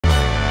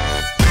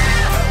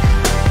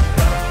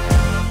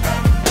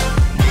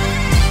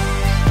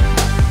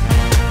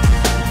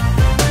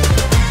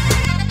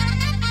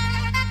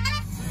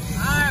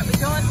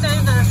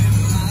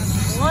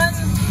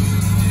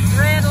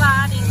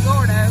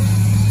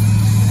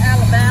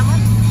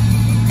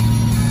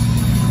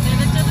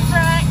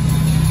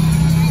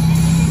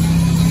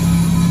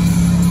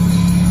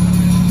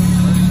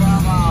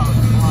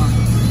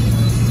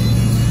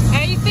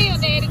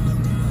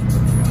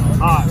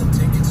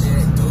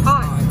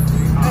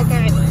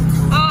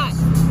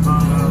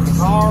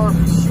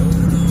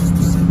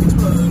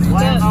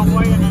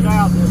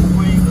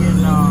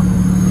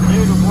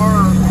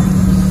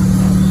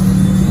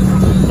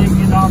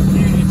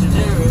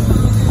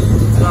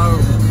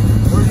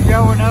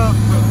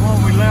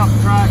left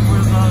track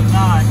with the other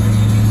night.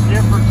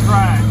 Different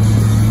track.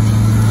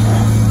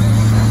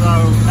 So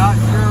not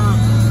sure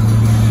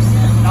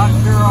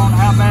on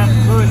how bad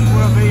the push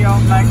will be on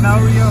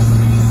Magnolia.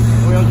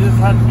 We'll just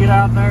have to get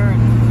out there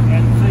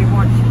and see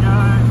what she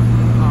does.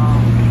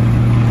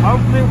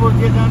 Hopefully we'll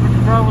get under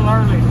control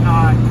early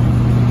tonight.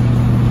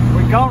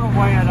 We're gonna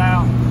weigh it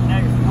out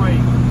next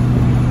week.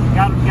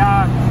 Got a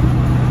guy,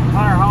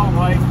 Hunter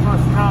Hallway,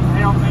 supposed to come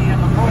help me in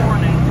the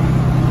morning,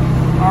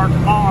 or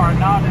tomorrow,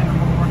 not in the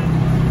morning,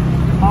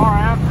 tomorrow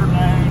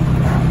afternoon.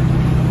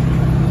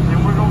 And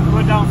we're gonna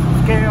put down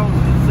some scales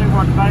and see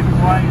what the baby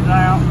weighs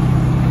out,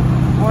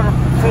 what her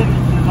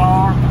percentages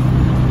are.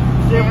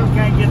 See if we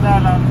can't get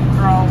that under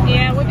control.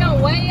 Yeah, we're gonna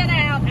weigh it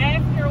out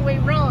after we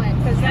run,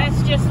 because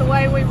that's just the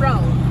way we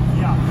roll.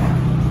 Yeah.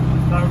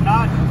 So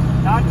not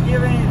to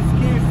give any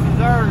excuses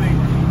early,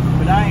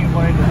 but I ain't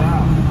weighed it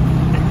out.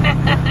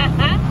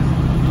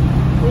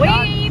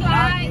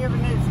 Not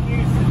giving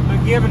excuses, but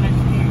giving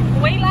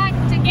excuses. We like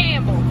to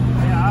gamble.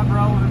 Yeah, I've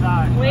rolled the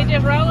dice. We're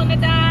just rolling the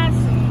dice.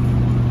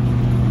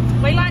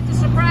 And we like to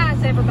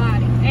surprise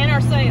everybody and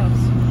ourselves.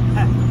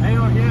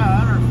 Hell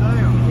yeah, and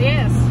ourselves.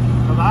 Yes.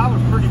 Because I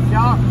was pretty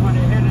shocked when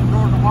it headed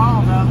toward the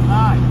wall the other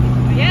night.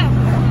 Yeah.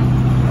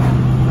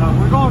 So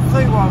we're going to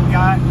see what we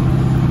got.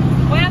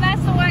 Well,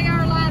 that's the way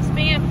our life's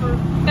been for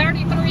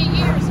 33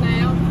 years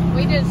now.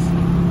 We just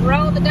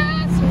roll the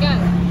dice and go.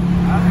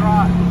 That's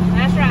right.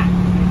 That's right.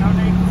 No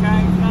need to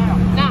change now.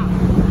 No.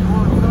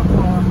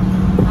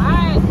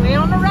 Alright, we're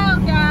on the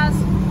road, guys.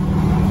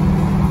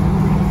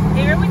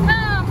 Here we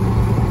come.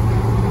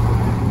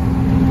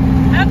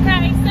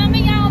 Okay, some of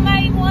y'all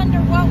may wonder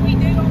what we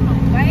do on the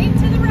way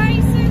to the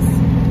races.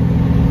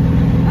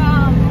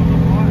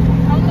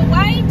 On the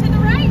way to the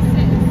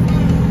races.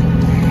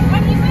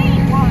 What do you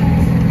mean, what?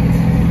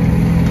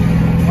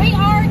 We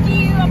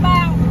argue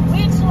about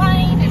which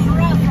lane is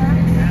rougher.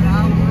 And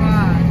I was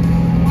right.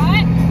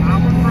 What? I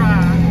was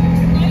right.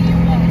 No, you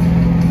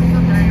wasn't. It's a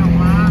damn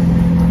lie.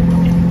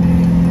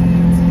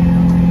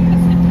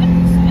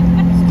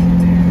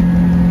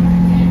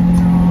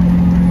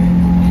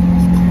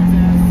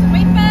 We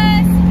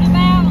fuss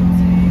about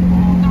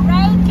the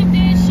road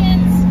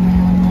conditions.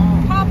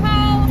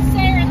 Pawpaw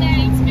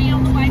serenades me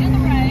on the way to the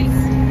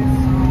race.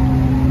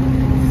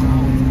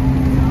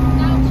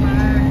 Don't you?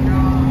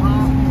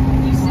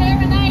 You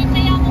serenade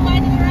me on the way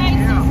to the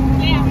races?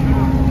 Yeah.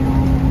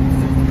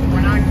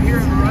 When I hear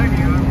the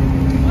radio,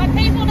 What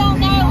people don't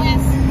know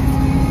is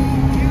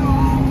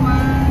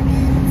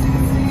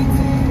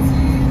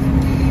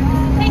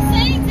he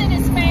sings in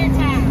his spare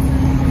time.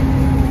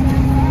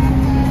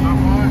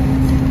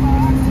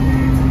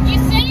 You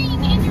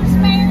sing in your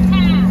spare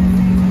time.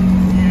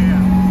 yeah.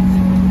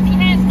 He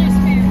has no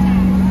spare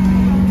time.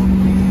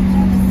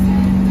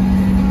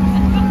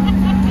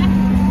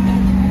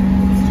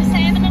 Just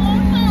having a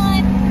little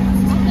fun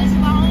on this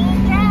long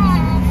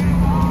drive.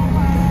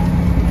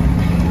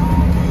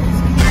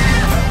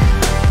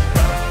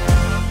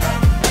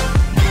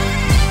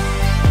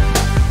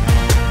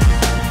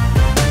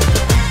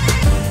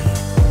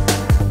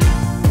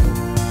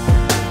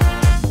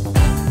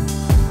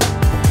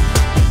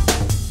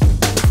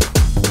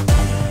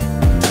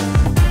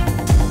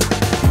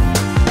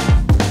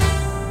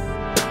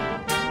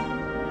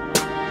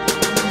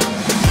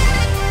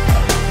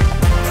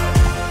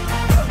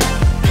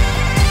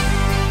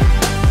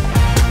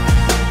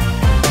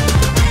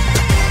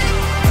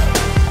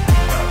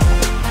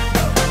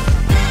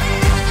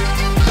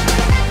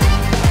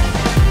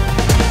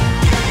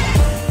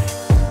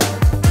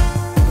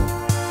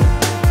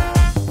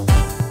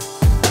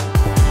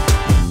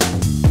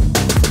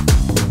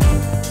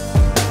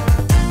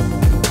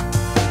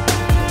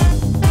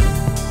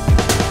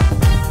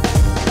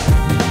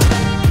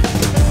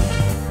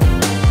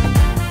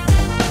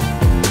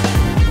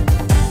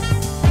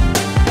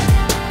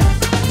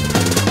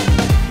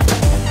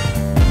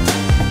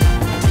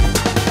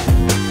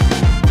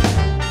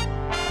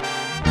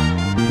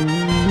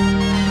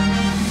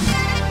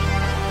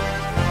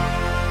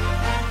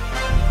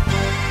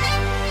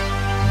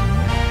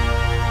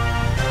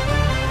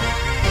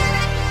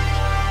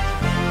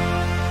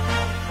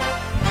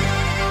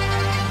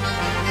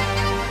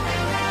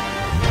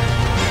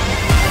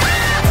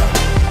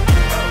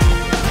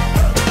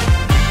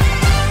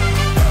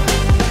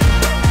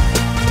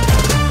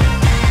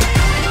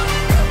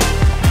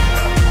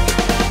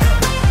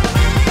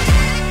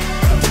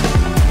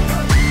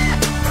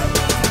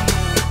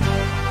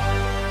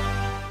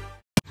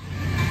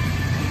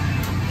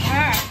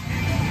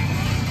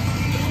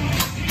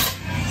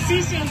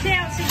 Cece and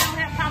Kelsey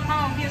gonna help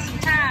Pawpaw get some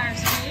tires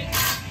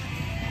fixed.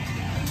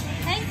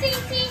 Hey,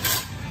 Cece.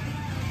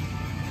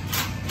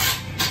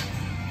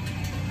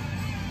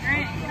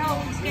 Grant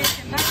Cole's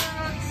getting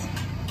bugs.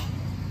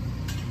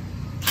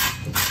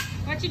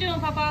 What you doing,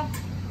 Pawpaw?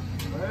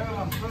 Well,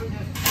 I'm putting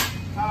this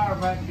tire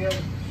back together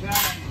to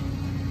shine.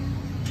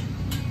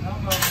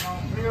 Some of them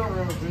don't feel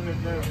real good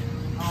though. It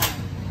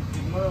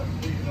must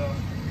be the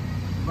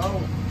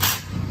both.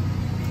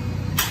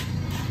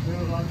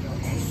 Feels like a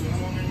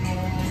Sunday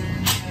morning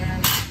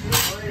and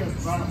it's real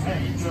Just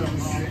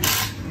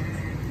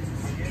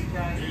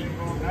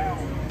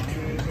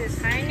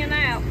hanging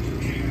out.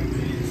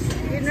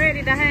 Getting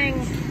ready to hang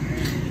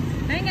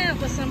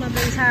out with some of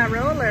these high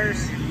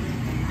rollers.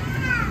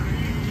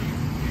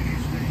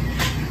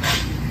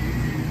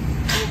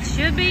 It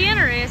should be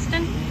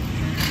interesting.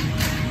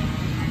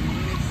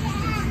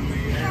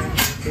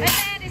 Hey,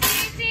 that is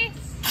Cece.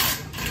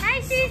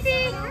 Hey,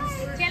 Cece.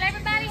 Tell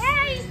everybody,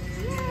 hey.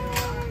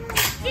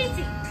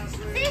 Cece.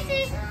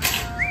 Cece.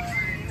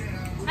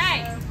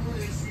 Hey.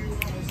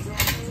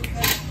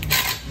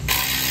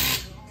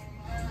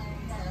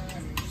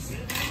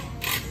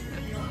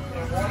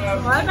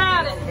 What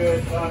about it?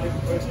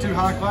 It's too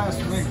high class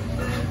for me.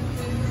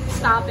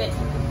 Stop it.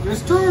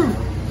 It's true.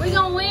 We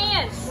gonna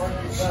win.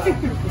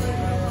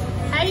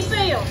 How you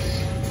feel?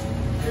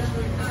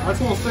 I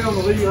just want to stay on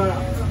the lead lap.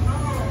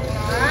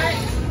 All right.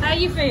 How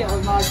you feel?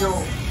 That's my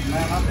goal.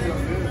 Man, I feel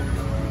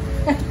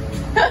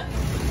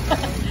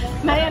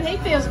good. Man, he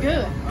feels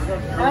good.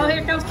 Oh,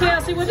 here comes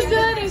Kelsey with the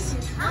goodies.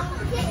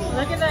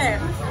 Look at there.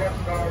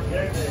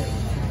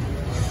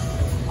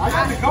 I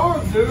got the car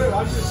to do it.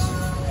 I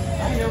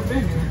ain't never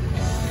been here.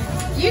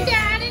 You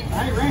got it.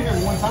 I ain't ran here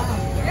one time.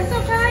 It's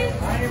okay.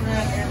 I ain't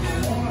ran here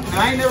one. I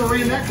ain't never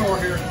ran that car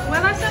here.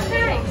 Well, that's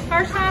okay.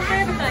 First time for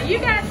everything. You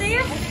got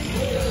this?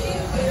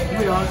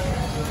 We are.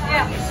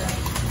 Yeah.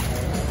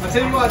 I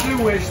tell you what I do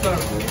wish though.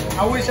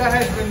 I wish I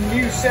had some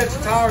new sets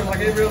of tires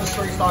like every other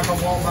street stock I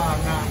walk by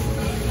at night.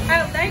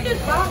 Oh, they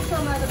just bought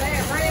some over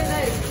there, brand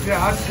new.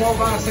 Yeah, I just walk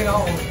by and see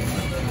all of them.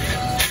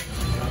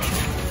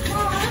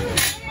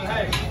 But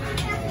hey,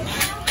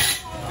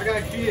 I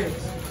got kids.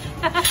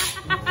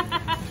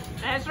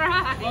 That's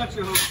right. Bunch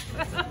of them.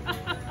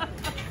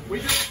 We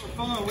do it for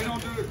fun. We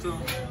don't do it to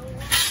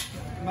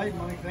make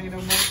money. There ain't no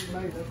money to be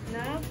made.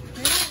 No,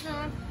 there's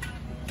none.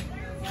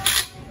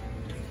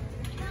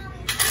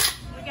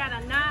 We got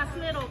a nice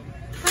little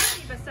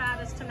party beside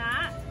us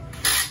tonight.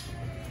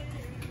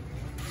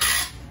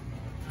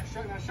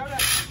 Now show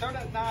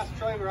that nice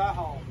trailer I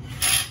haul.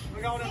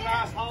 Look at all them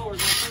nice haulers.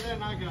 Now show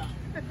that I got.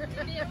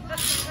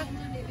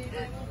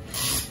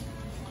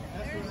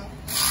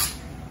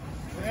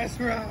 That's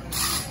right.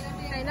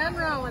 Ain't nothing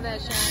wrong with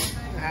that, Shane.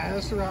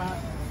 That's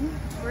right.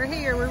 We're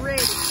here. We're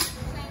ready.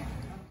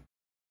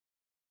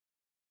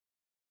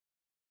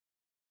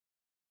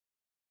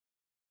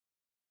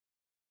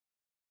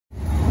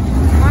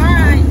 All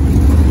right.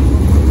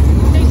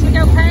 Needs to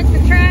go pack the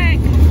track.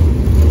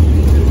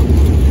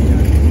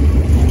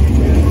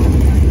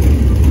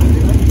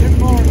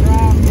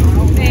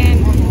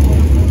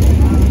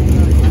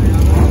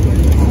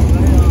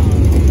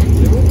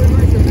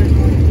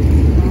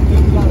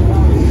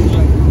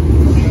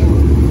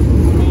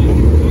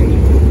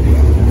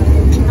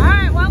 All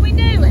right, what we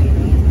doing?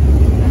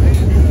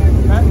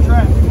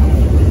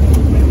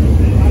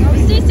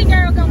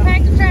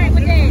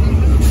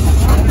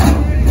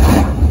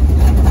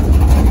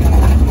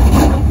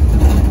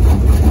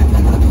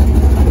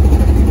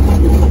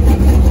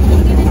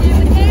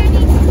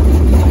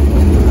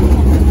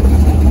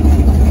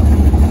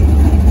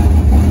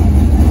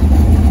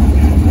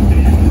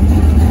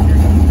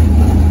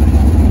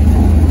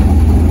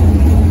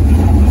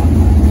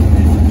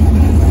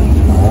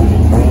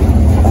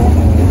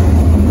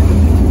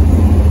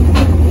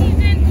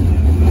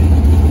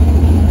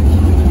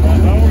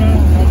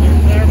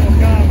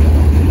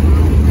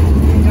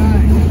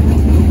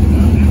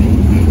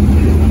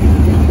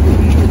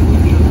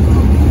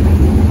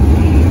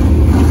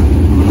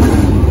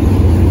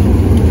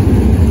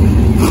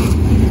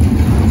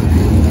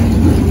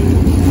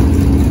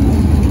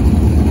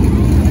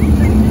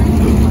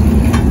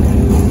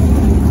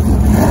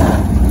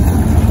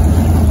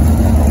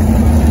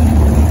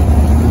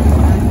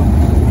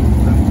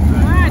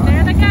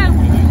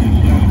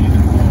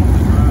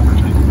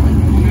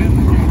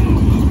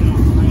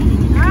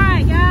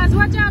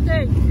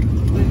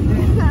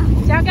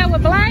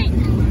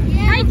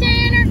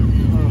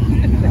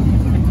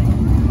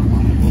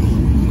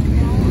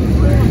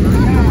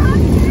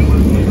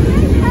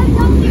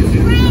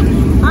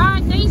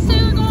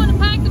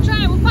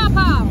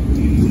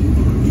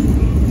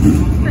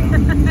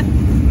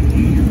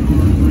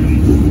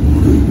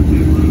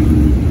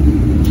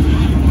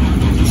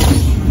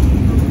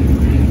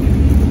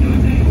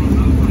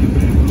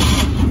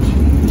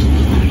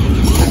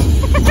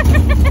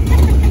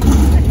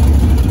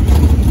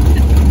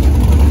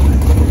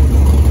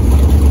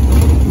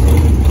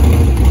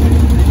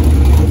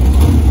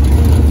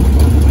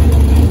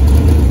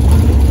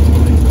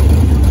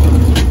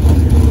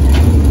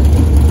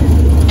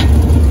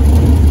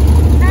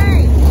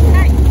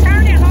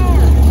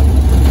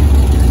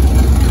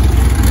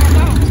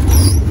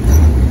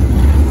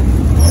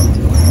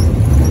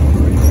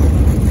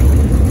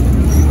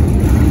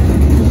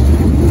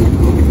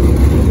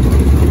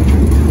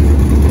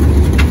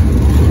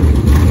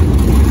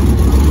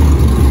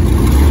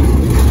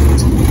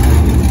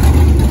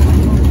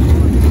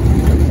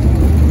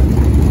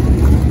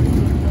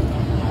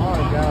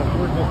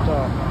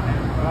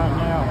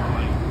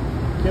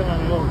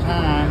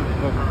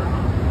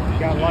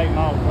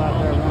 gals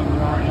out there running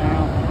right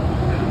now.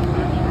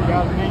 We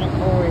got a minute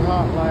before we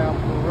hot lap.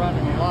 We're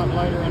running a lot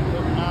later into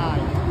the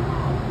night.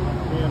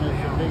 Again,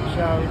 it's a big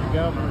show, the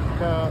Governor's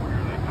Cup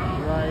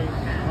race,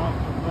 front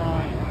to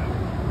front.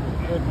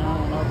 We're putting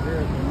on up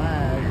here at the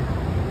Mag.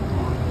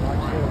 Like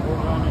I said,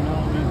 we're running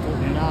on into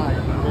the night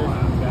with this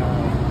one,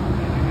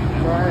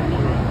 guys. Track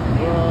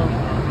is rough.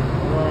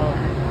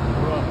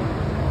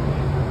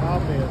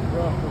 Probably as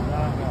rough as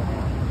I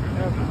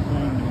have ever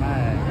seen the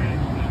Mag.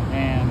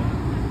 And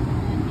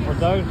for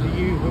those of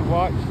you who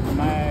watched the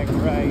Mag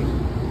race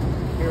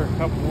here a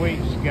couple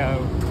weeks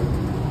ago,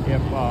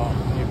 if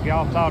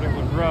y'all thought it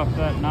was rough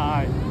that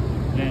night,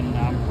 then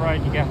I'm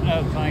afraid you got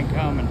another thing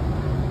coming.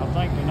 I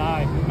think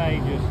tonight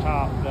may just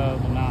top the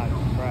other night's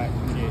track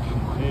conditions.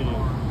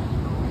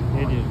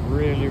 It is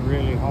really,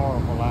 really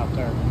horrible out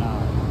there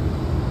tonight.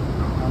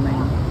 I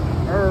mean,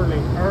 early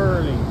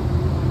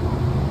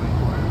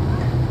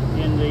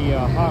in the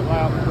hot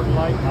lap for the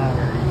late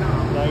models,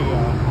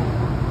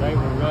 they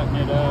were rutting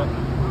it up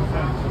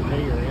some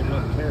severe. It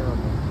looked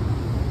terrible.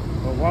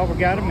 But while we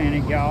got a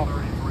minute, y'all,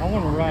 I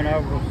want to run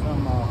over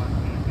some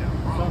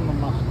of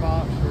my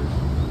sponsors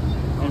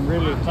and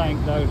really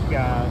thank those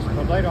guys,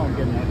 because they don't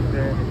get enough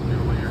credit.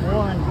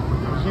 One,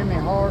 Jimmy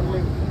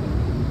Hartley,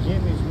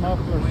 Jimmy's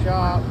Muffler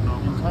Shop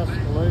in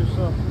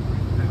Tuscaloosa.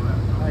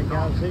 Hey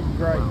guys, he's a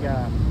great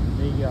guy.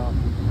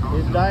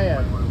 His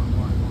dad,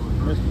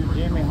 Mr.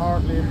 Jimmy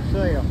Hartley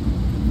himself,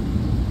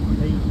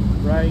 he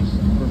raced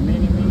for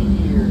many, many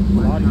years. A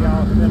lot of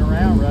y'all have been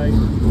around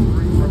racing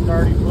for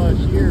 30 plus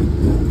years.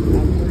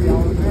 I'm sure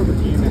y'all remember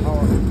Jimmy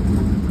Hartley.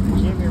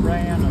 Jimmy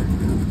ran a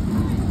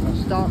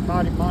stock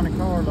body Monte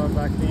Carlo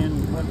back then,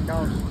 what they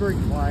call street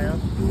class.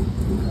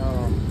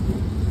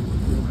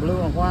 The blue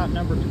and white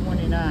number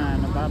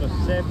 29, about a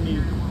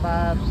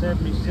 75,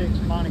 76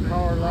 Monte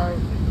Carlo.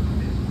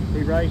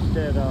 He raced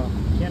at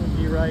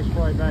Kennedy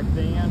Raceway back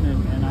then,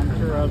 and I'm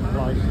sure other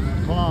places,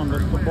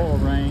 Columbus, the Bull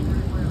Ring.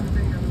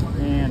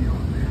 And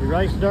he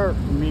raced dirt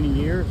for many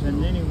years,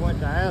 and then he went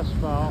to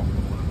asphalt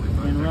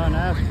and run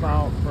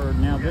asphalt for,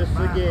 now this is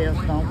a guess,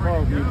 don't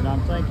quote me, but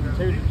I'm thinking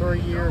 2 to 3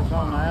 years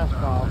on the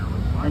asphalt.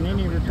 And then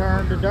he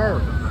returned to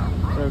dirt.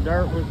 So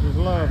dirt was his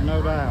love,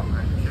 no doubt.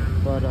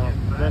 But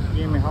that's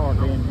Jimmy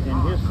Hartley.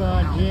 And his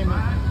son, Jimmy,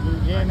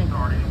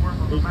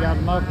 he's got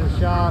a muffler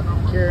shop,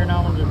 carrying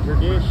on the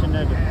tradition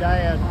that his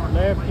dad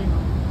left him,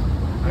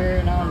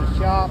 carrying on the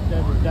shop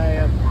that his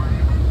dad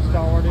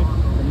started,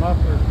 the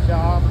muffler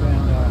shop,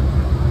 and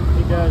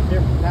he does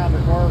different kind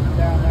of work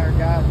down there,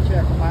 guys.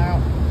 Check them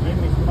out.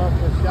 Jimmy's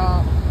Muffler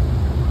Shop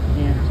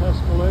in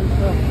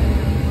Tuscaloosa,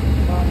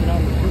 phone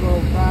number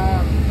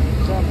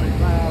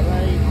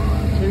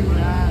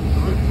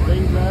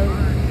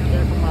 205-758-2960.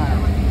 Check them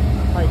out.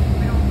 Hey,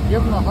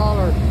 give them a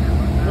holler.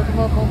 Look them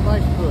up on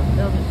Facebook.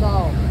 Tell them it's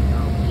all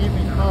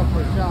Jimmy's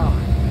Muffler Shop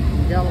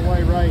in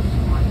Galloway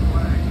Racing.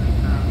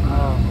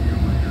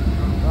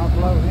 Right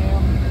below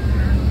him,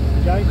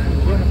 Jason,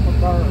 Jennifer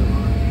Bird.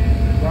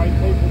 Great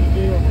people to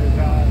deal with,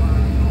 guys.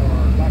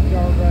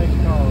 Backyard race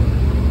cars.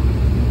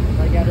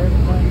 They got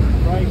everything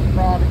race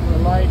product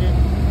related.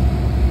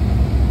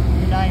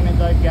 You name it,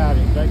 they've got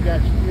it. They've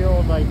got your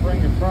fuel. They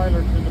bring a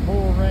trailer to the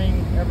bull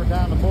ring every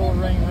time the bull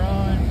ring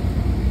runs.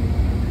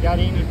 Got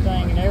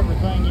anything and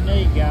everything you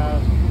need,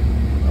 guys.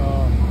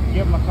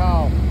 Give them a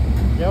call.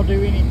 They'll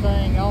do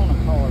anything on a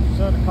car.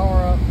 Set a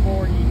car up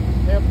for you,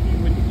 help you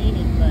with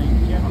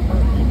anything. Jennifer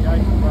and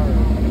Jason Bird.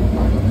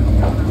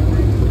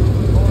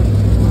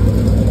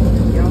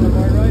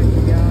 Galloway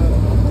Racing, guys.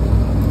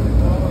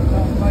 Follow us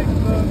on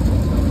Facebook.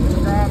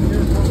 Subscribe to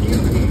us on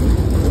YouTube.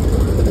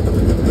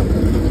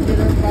 Let's get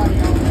everybody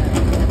on there.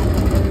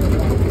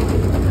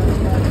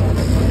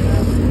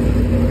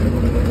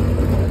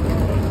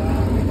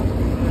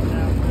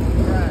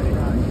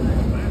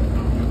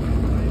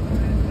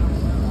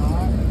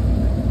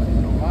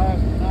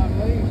 Last but not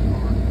least,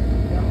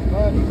 got my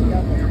buddies,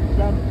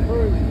 got the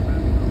crew,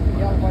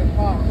 Galloway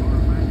Fox,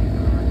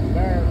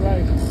 Barrett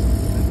Racing.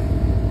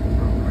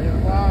 His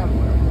wife,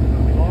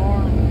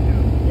 Lauren,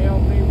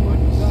 LB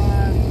Wooden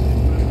Sign,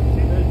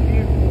 does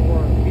beautiful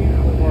work.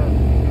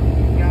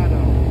 He's got a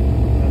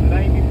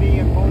baby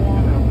being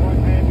born, or what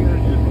have you, or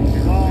just a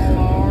wall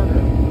art,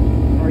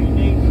 or you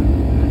need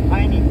some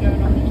painting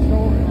done on your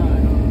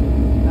storefront.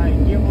 Hey,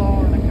 give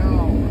Lauren a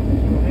call.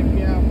 She'll help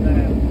you out with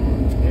that.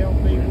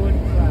 LB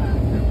Wooden Sign.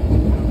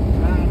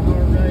 Mine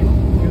Hard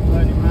Racing, good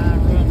buddy mine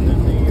runs in the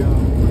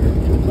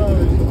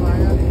Buzz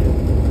class.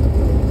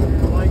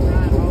 Blake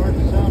Reinhardt,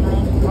 the son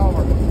runs the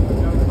car.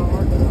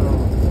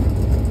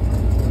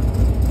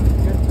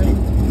 Good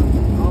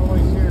people,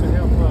 always here to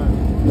help us.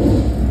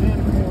 Then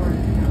of course,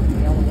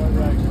 Galloway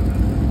Racing.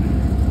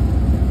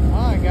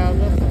 Alright guys,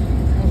 that's a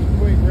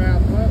quick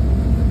wrap up.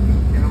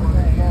 We're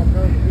gonna walk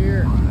over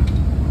here,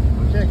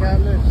 check out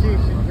little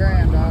Sissy's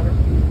granddaughter.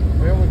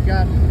 Well, we've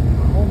got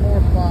one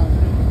more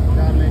sponsor.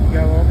 Gotta let you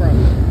go over.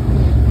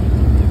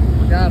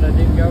 I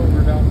didn't go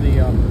over it on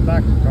the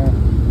back of the car.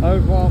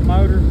 Oswald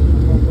Motors.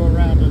 We'll go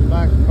around to the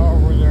back of the car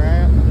where they're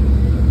at.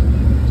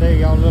 Tell you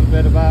y'all a little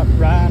bit about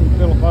Ryan and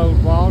Philip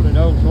Oswald at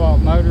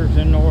Oswald Motors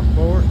in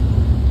Northport.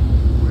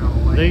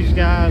 These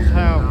guys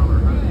have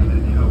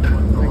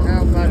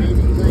about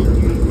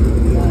anything you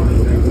want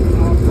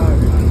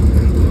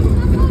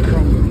automotive,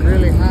 from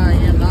really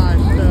high-end nice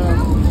stuff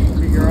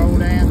to your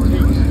old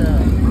antique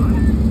stuff.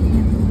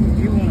 If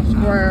you want a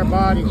square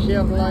body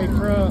Chevrolet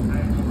truck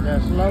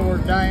that's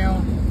lowered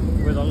down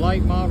with a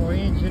late model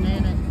engine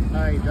in it,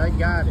 hey, they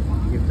got it.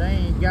 If they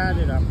ain't got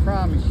it, I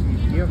promise you,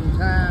 give them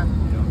time,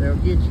 they'll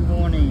get you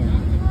one in.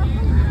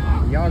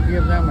 Y'all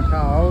give them a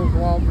call,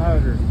 Oswald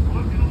Motors.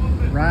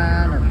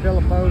 Ryan or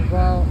Philip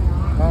Oswald,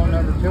 phone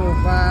number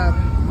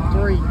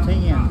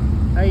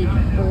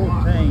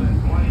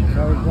 205-310-8014.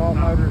 So Oswald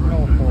Motors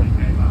Northport.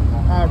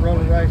 High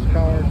roller race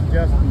cars,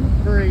 Justin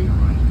McCree.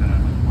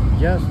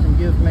 Justin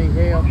gives me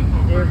help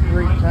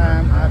every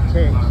time I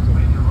text him.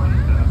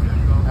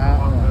 I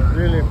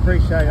really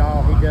appreciate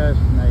all he does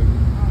for me.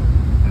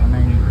 I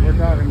mean, we're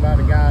talking about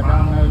a guy that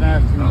don't know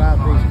nothing about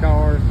these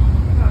cars,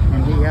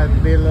 and he has to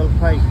be a little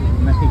patient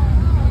with me,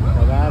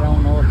 because I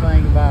don't know a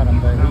thing about them,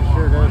 but he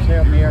sure does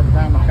help me every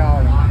time I call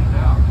him.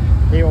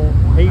 He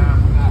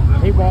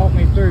walked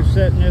me through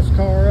setting this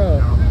car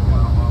up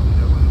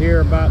here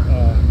about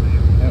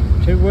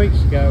 2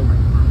 weeks ago.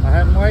 I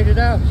hadn't waited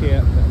out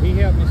yet, but he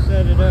helped me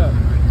set it up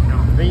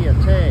via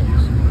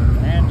text,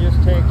 and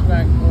just text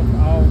back and forth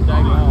all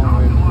day long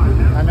with me.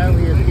 I know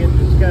he was getting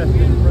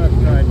disgusted and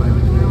frustrated,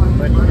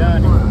 but he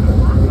done it.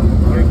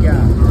 Good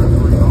guy.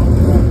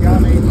 So if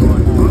y'all need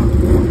some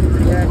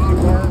taxi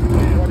work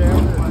or whatever,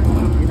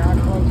 you're not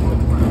close to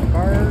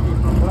Bird, if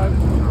you're close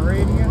to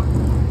Meridian,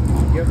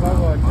 give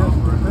over just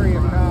for free a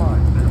call.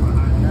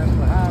 And that's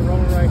the high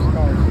roller race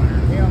cars.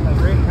 Him or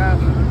Rick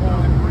Hyson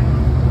one.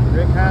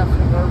 Rick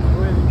Hyson works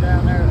with him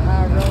down there at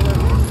High Roller.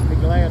 Be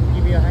glad to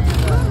give you a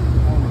hand on it.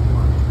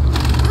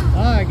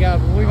 Alright guys,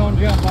 we're gonna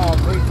jump off.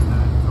 We're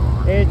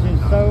edging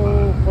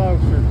so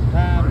closer. It's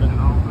time to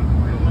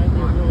let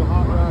this little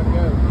hot rod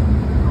go.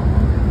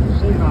 You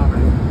see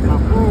my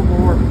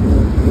floorboard.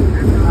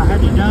 I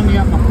had to dummy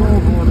up my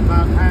floorboard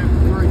about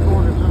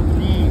 3/4 of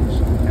an inch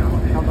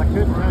because I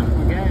couldn't touch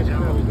my gas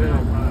pedal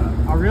good.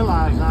 I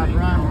realized I'd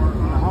run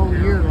the whole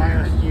year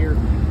last year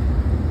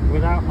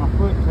without my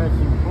foot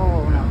touching the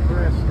floor when I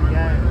pressed the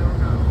gas.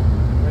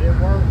 But it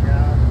worked,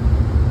 guys.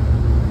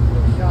 We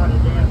shot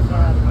it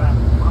inside of my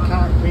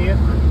cockpit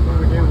where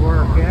we do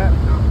work at.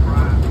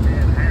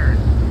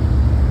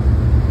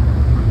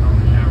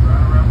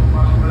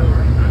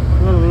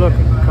 Little look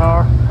at the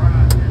car.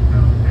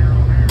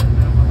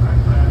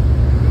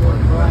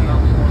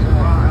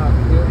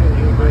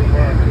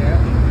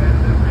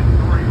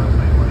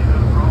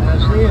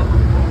 That's it.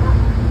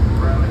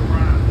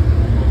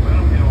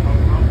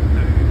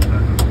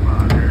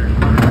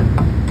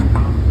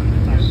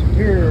 A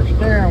superior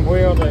steering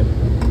wheel that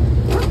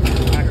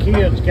my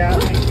kids got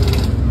me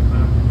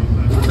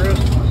for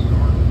Christmas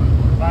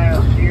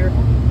last year.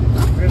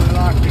 Really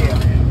like it.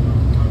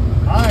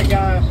 Alright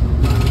guys,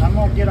 I'm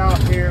gonna get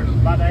off here. It's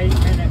about an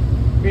 8-minute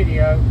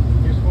video.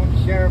 Just want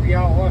to share with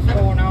y'all what's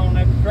going on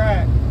at the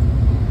track.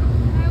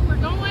 We're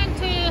going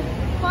to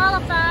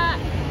qualify,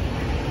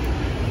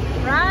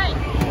 right?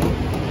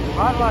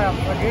 Hot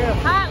laps, I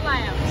guess. Hot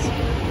laps.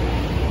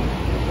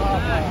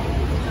 Hot laps.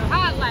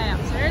 Hot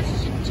laps. There's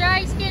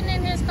Chase getting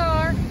in his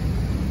car.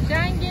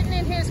 Shane getting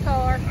in his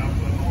car.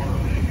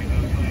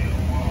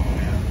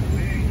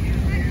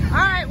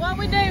 Alright, what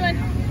we doing?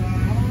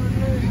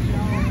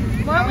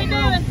 What we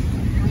doing?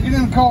 Get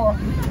in the car.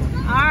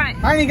 Alright.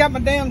 I ain't got my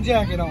damn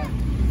jacket on.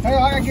 Hey,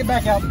 I gotta get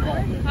back out the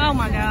car. Oh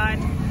my God.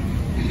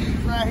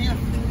 Right here.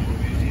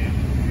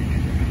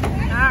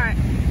 Alright.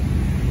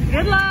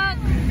 Good luck.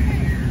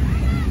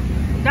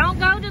 Don't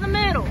go to the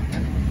middle.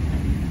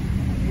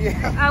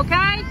 Yeah.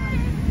 Okay?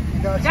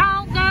 Gotcha.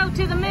 Don't go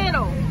to the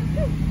middle.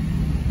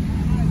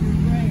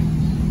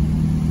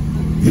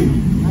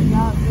 I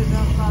got this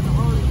outside the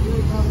horse.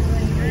 I've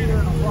seen here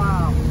in a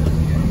while.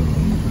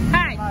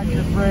 Hey. I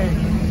just wrecked.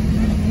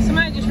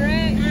 Somebody just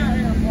wrecked?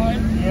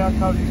 Yeah,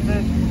 because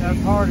that's the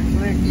hardest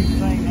lick you've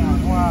seen in a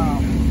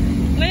while.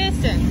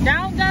 Listen,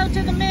 don't go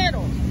to the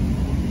middle.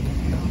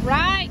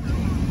 Right?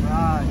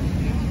 Right.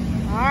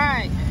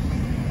 Alright.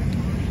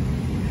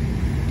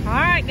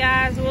 Alright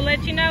guys, we'll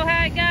let you know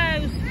how it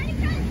goes.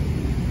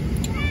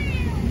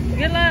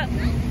 Good luck.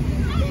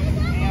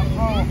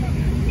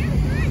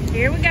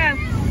 Here we go.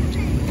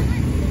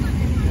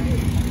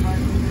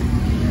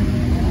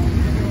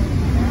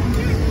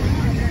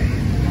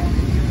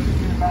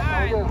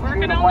 Alright,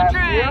 working on the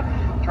track.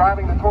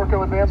 Driving the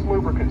Torco Advanced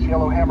Lubricants,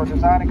 Yellow Hammer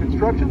Design and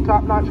Construction,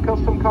 top-notch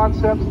custom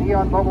concepts,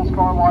 Neon Bubbles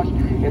Car Wash,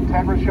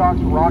 Integra Shocks,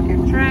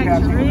 Rocket, Track's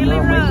Chassis, really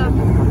rough.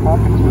 from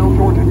Hawkinsville,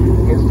 Georgia.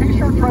 His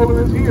t-shirt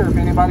trailer is here. If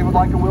anybody would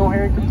like a Will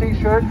Harrington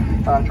t-shirt,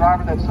 a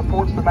driver that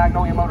supports the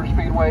Magnolia Motor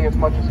Speedway as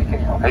much as he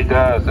can. He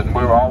does, and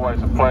we're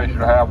always a pleasure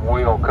to have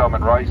Will come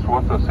and race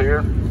with us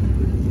here.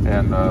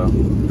 And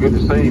good to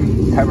see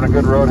him having a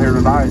good run here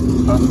tonight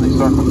under the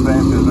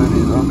circumstances that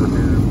he's under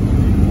here.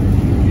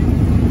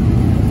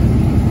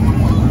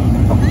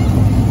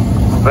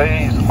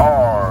 These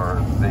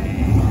are the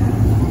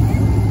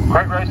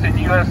Racing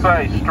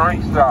USA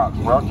Street Stocks,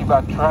 brought to you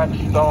by Track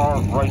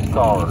Star Race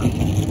Cars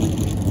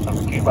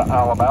of Cuba,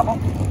 Alabama.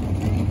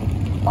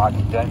 Mike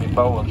and Jamie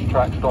Boland's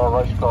Track Star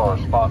Race Cars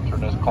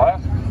sponsoring this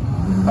class.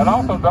 And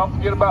also, don't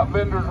forget about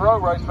Vendors Row,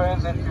 race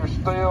fans. If you're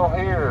still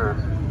here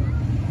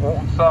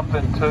wanting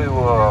something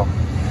to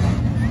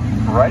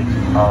race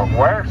or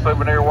wear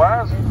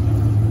souvenir-wise,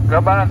 go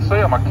by and see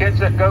them. I catch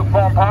that Goat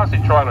Farm Posse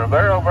trailer.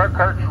 They're over there.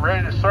 Kurt's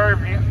ready to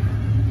serve you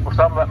with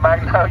some of that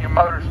Magnolia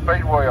Motor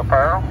Speedway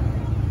apparel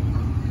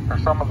or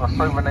some of the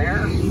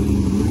souvenirs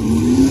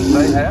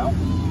they have.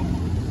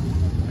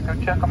 Go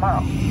check them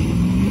out.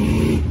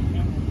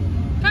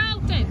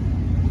 Colton,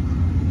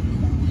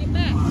 get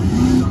back.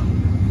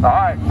 All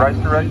right,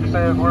 Racer Racer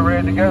says we're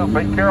ready to go.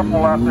 Be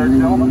careful out there,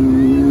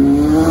 gentlemen.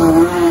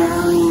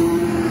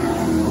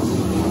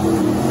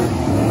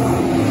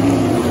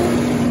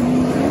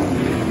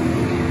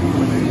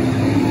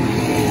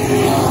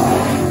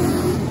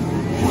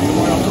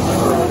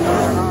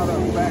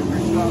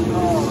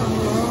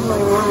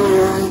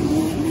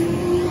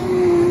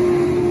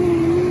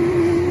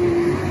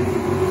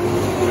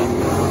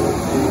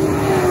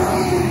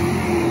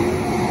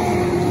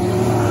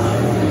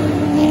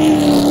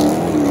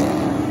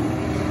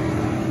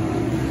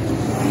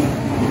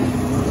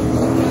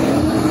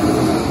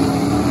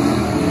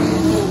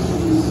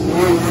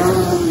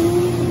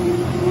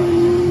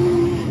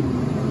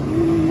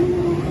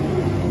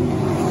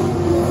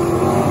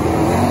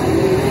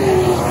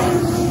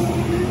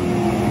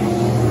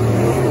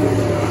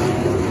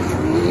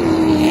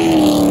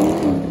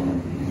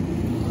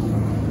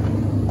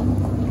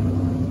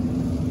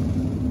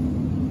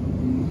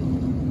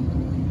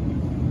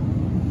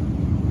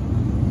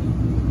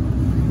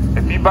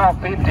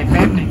 About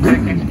 50-50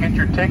 tickets, get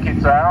your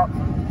tickets out.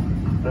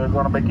 They're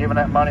going to be giving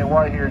that money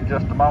away here in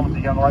just a moment.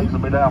 The young ladies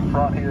will be down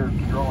front here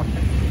drawing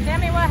tickets. Tell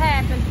me what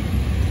happened.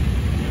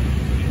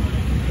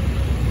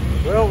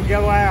 Well, we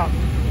go out,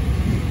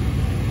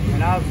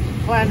 and I was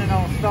planning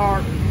on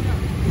starting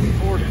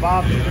towards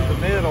Bobby to the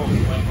middle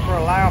for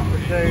a lap or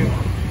two,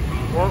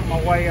 work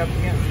my way up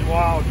against the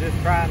wall, just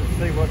trying to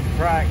see what the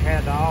track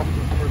had to offer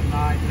for the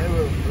night. Knew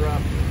it was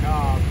rough and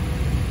calm,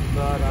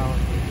 but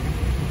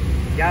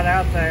got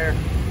out there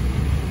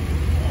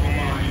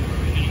and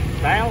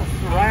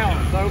bounced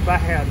around so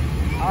bad.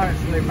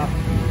 Honestly, my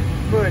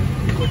foot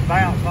would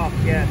bounce off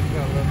the gas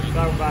pedal. It was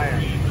so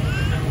bad.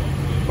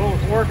 But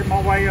was working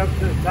my way up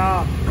to the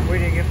top. We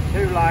didn't get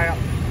two laps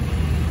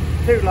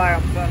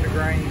under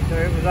green, so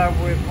it was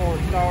over with before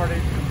it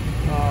started.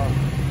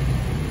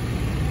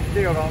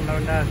 Still don't know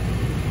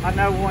nothing. I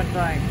know one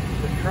thing,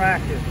 the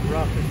track is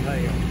rough as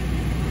hell.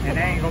 And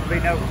there ain't gonna be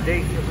no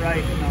decent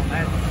racing on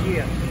that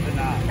shit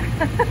tonight.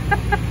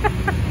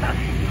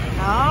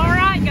 All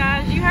right,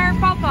 guys, you heard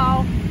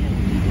Pawpaw.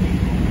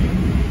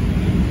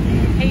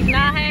 He's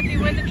not happy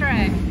with the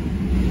track.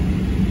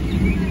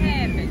 Not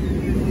happy.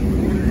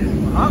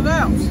 Hot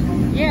laps.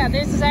 Yeah,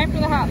 this is after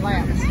the hot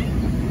laps.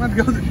 I'm about to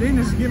go to the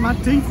dentist and get my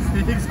teeth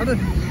fixed. I done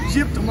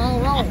chipped them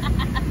all off.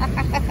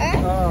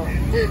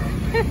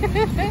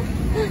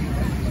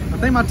 I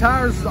think my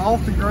tires is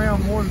off the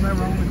ground more than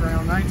ever on the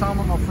ground. I ain't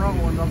talking about my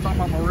front ones, I'm talking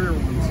about my rear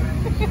ones.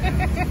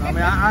 I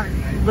mean, I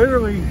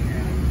literally,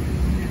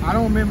 I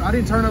don't remember, I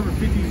didn't turn over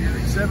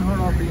 5,700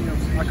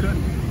 RPMs. I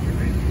couldn't.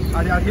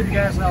 I'd hit the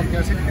gas and out the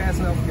gas, hit the gas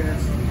and out the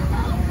gas.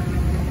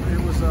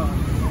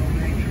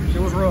 It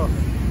was rough.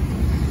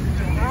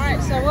 All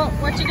right, so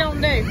what you gonna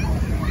do?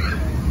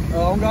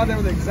 I'm going there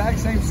with the exact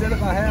same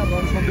setup I have, but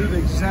I'm just gonna do the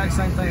exact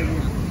same thing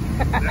again.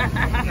 I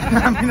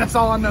mean, that's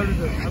all I know to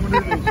do. I'm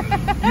gonna do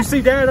this. You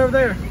see Dad over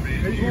there?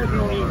 He's working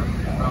on it.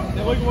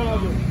 Now look at what I'll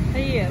do.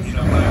 He is.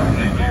 I'll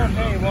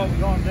tell you what we're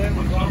going to do.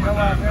 We're going to go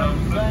out there with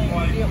the thing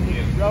and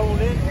get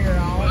rolled in here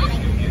on.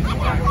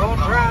 We're going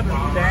to try to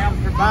damn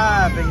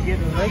survive and get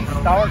at least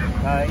starting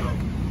pay.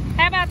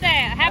 How about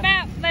that? How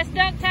about let's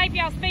duct tape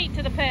y'all's feet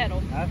to the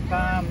pedal? That's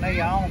fine with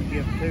me. I don't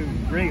give two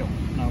reels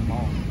no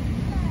more.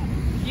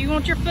 You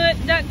want your foot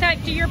duct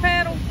taped to your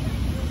pedal?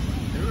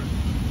 Sure.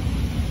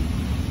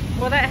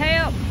 Will that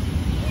help?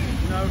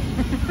 No.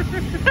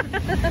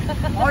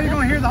 All you're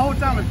going to hear the whole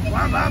time is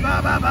blah, blah,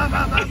 blah, blah, blah,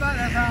 blah, blah, blah.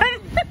 That's how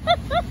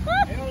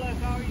Hell,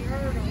 that's all you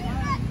heard on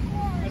that.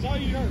 That's all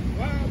you heard.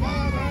 Blah,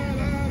 blah, blah,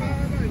 blah,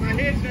 blah. My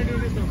head's going to do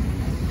this though.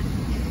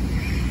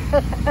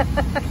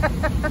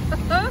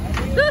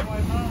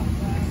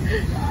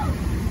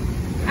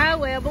 Oh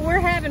well, but we're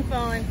having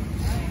fun.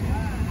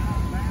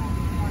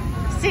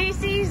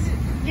 Cece's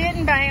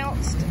getting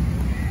bounced.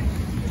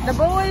 The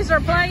boys are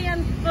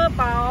playing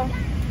football.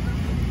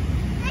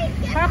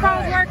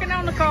 Papa's working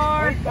on the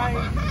car. We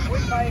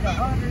paid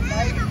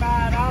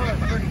 $185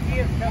 for the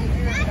kids coming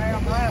here and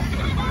damn last.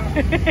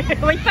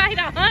 We paid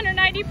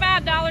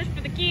 $185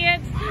 for the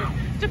kids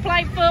to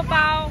play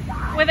football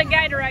with a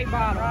Gatorade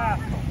bottle.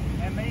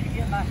 And me to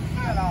get my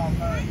skin all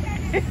muddy.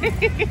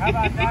 How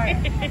about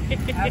that?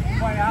 That's the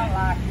way I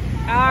like it.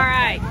 All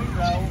right.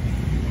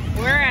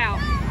 We're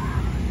out.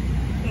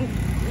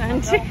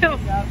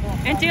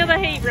 Until the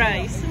heat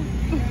race.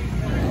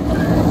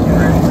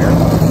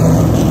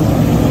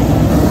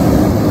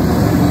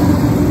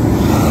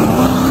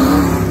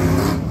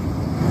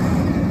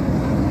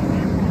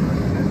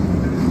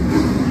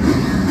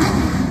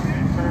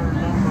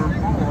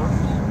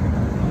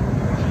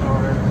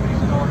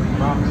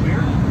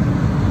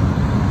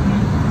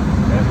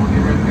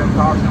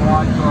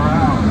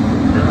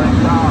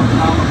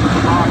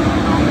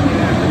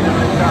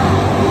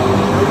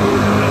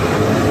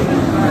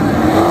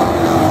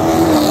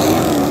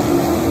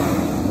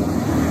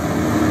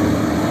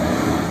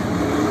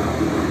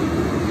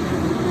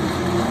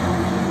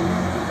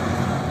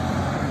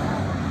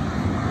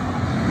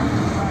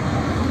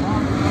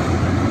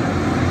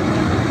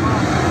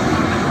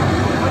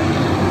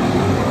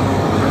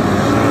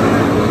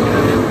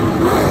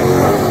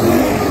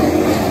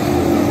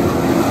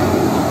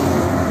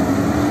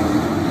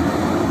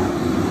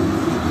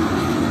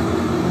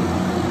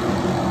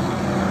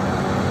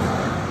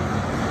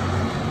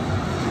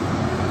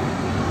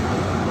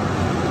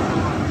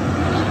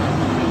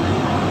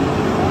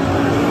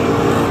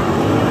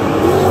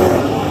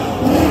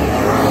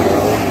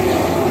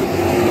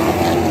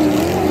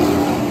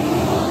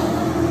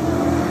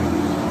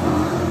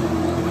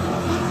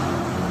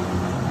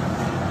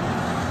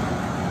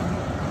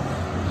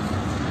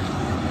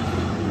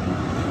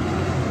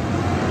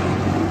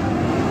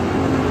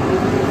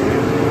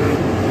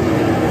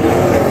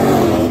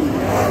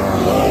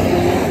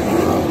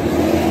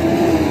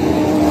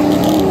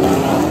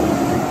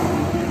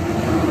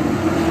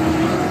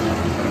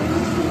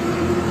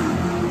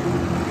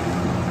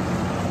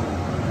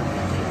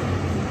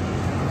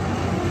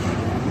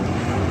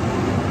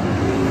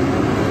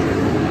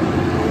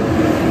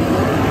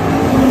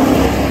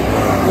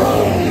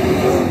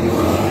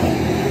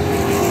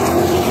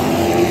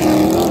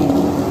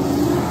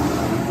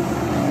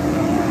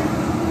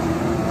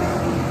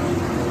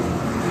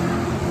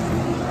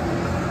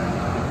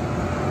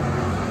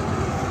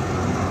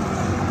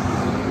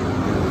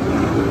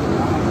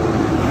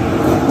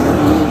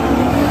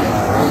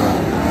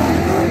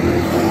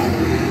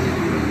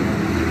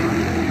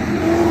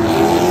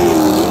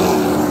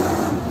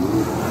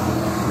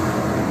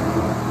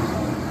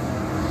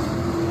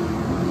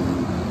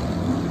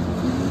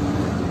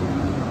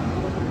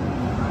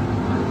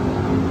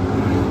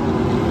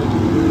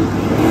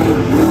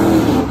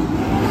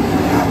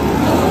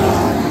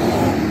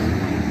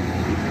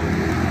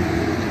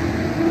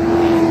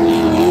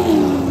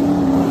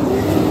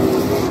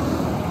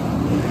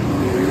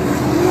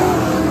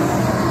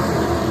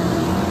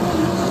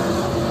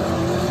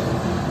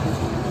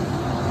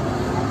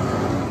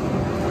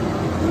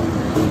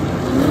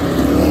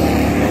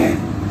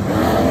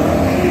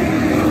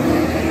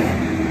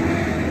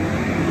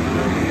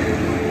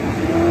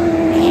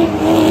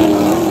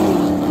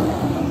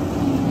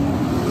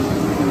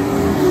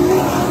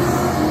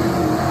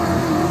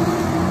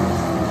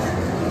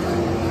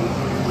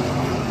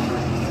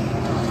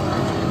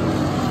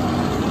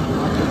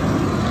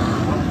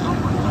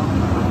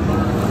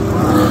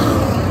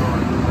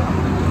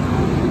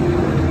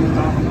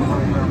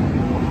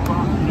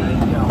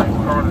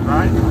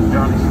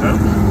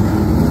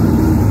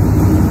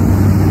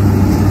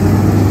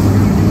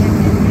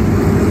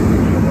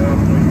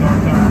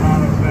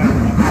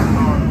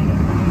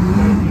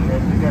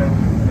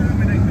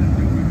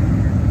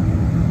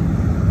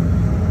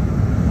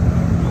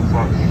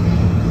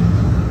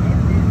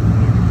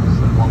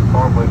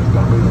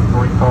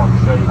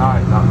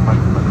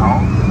 making the call.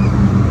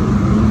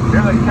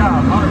 Here they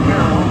come, Hunter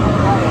Carroll on the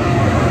phone.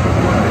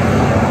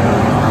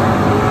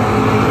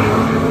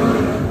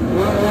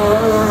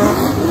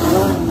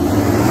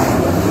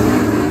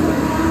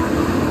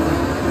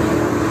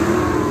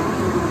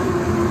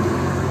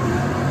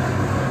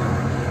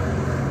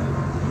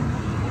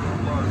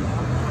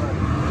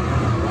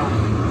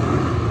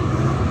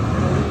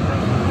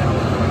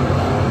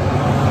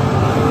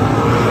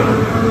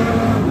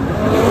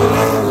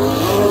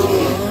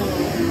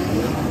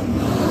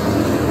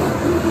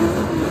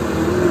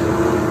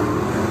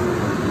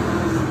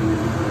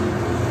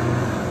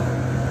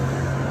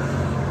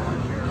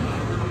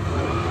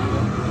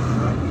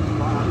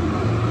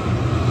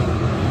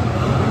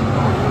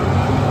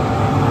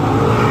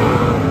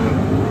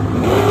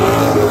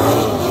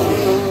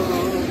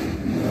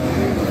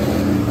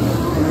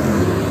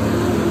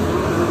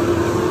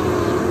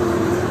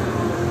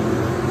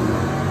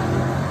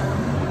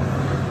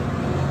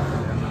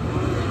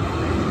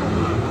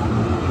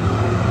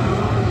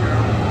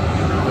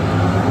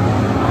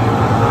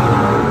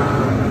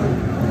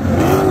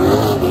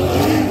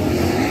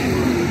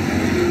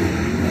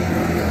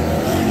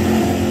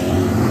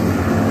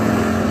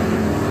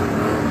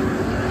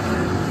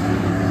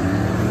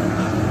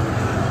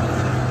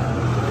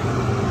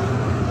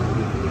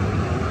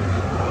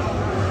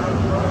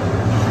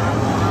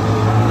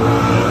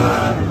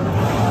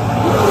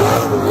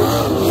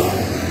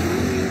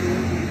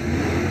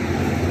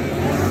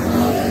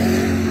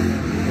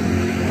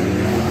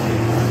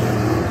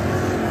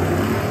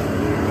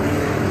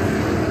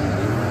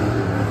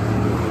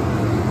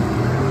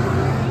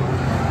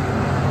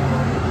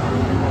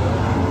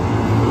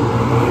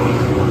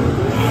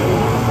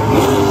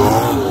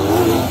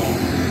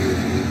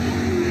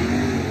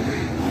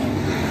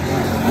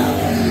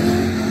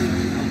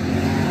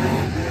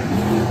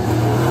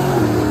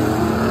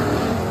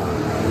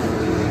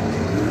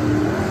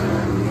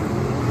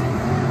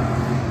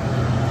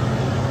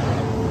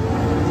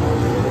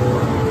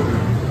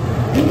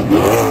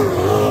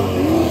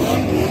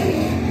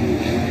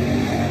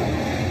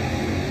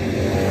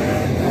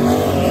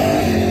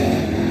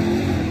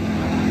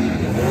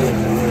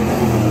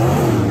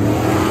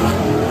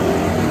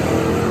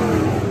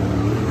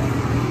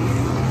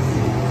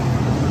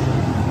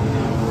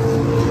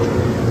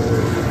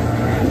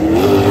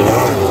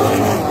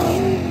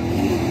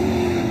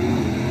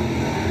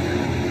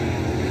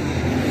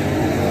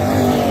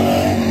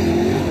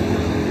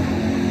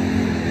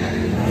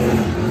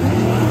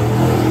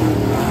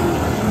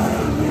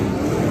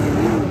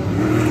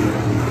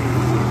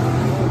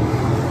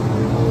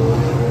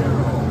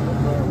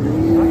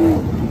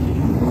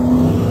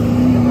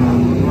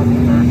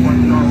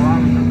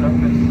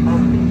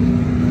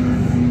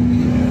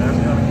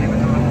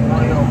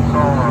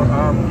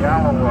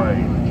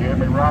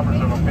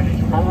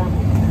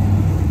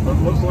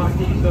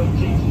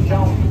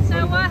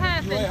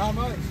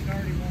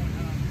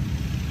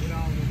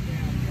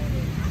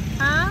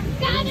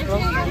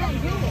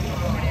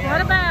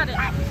 What about it?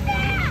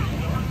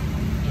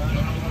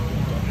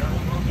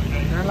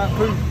 They're like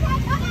poop.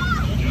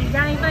 You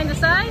got anything to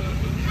say?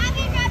 I'll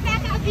be right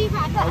back. I'll be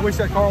right back. I wish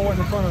that car wasn't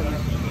in front of me.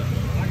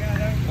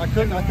 I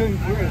couldn't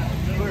clear it.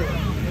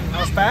 I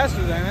was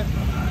faster than it,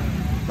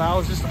 but I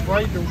was just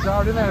afraid to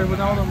drive in there with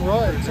all them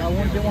rugs. I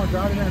didn't want to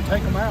drive in there and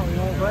take them out, you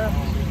know what I'm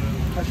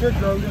saying? I should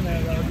have drove in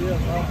there, though.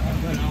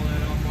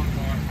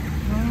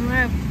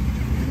 Yeah,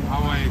 I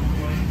weigh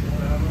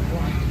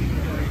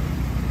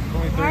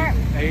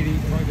 2380,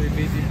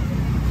 2350.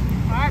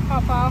 All right,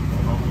 Pawpaw.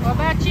 What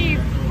about you?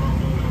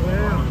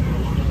 Well,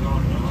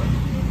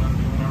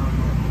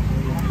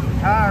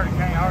 tired,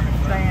 can't hardly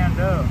stand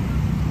up.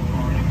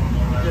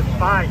 Just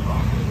fight.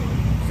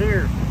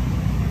 Seriously.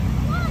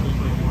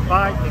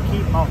 Fight to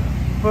keep my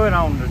foot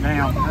on the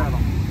damn pedal.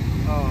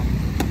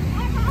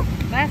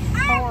 That's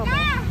horrible. A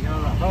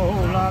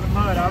whole lot of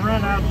mud. I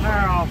run out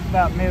there off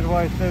about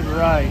midway through the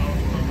race.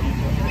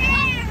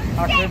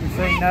 I couldn't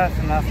see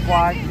nothing. I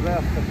swiped the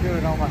best I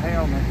could on my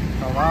helmet,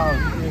 so it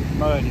was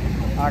muddy.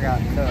 I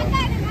got tough.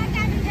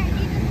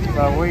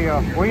 So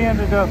we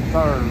ended up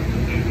third.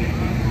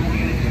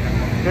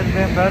 Could have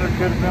been better,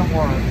 could have been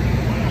worse.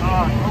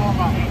 Oh, pull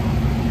my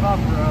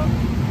bumper up.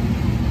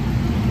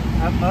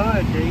 That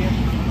mud, do you?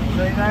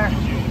 See there?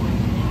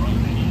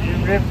 It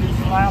ripped his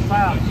slap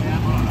out.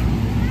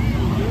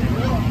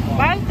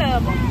 Both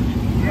of them.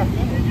 Yep,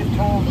 it just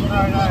tore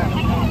straight out.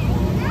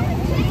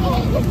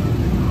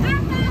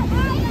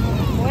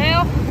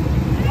 Well,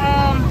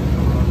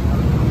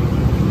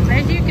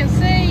 as you can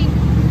see,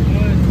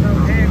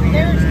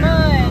 there's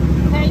mud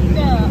caked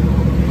up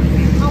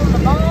on the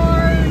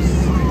bars,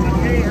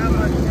 Hey, how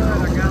much mud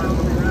I got on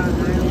me right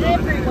now?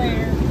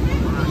 everywhere.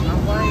 I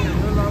weigh a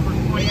little over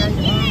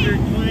 2,800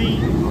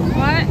 clean.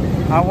 What?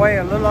 I weigh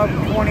a little over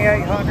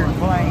 2,800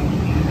 clean.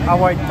 I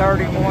weigh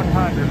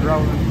 3,100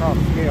 rolling across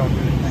the scale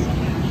just now.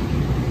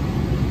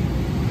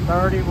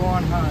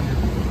 3,100.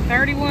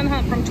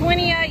 3,100, from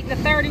 28 to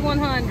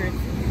 3,100.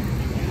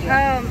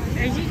 As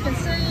you can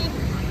see,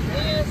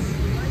 this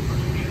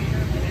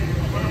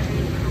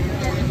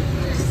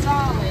is so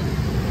solid,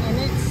 and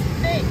it's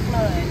thick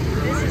mud.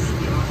 This is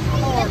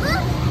horrible. It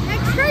looks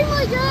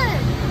extremely good.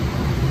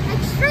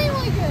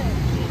 Extremely good.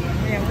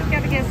 Yeah, we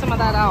got to get some of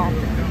that off.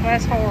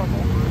 That's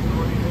horrible.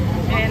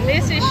 And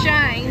this is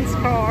Shane's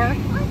car.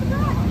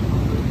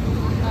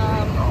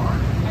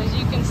 As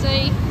you can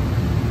see,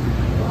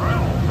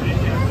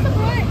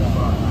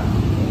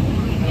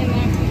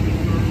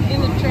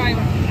 in the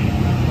trailer.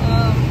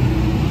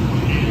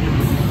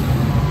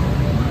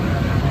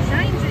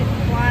 Shane's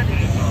isn't quite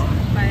as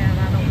bad,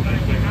 I don't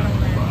think. I don't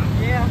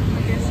know. Yeah,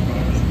 I guess it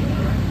is.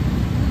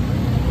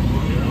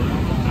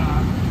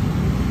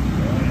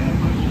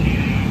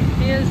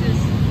 His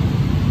is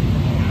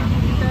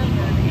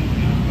covered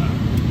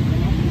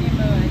in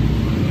mud.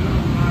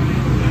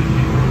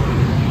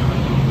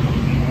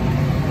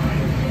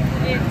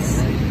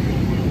 It's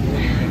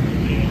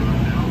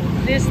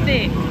this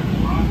thick.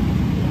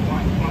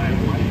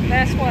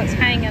 That's what's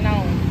hanging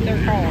on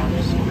their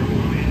cars.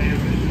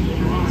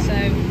 So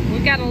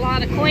we've got a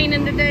lot of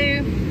cleaning to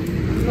do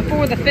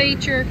before the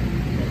feature.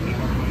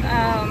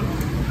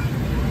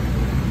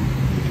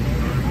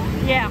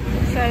 Yeah,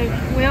 so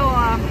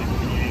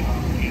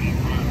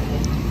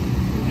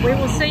we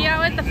will see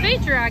y'all at the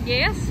feature, I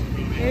guess.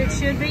 It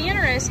should be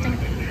interesting.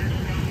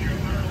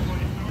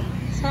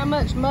 That's how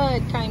much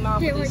mud came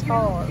off of these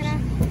cars.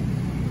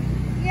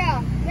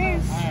 Yeah,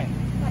 there's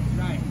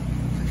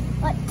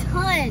like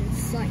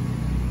tons. Like,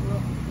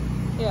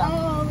 Yeah.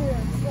 oh,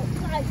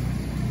 like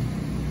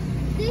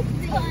this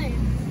tons.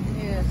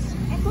 Yes.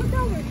 And look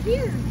over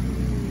here.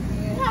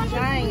 Yeah,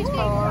 Shane's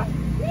car.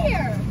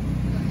 Here.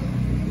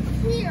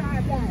 Here,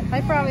 I bet.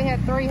 They probably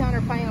had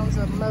 300 pounds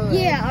of mud.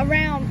 Yeah,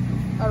 around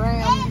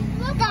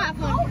Look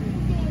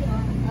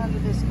 500 under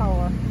this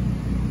car.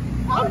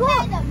 Oh,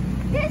 look!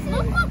 This is,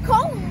 look what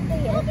Colton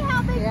did. Look at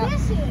how big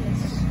this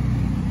is.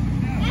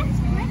 That's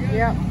great.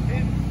 Yep.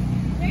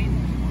 We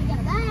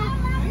got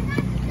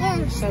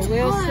that. So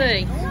we'll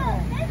see.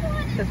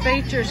 The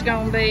feature's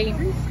gonna be,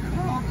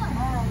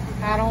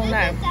 I don't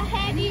know. This is the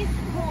heaviest.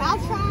 I'll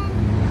try.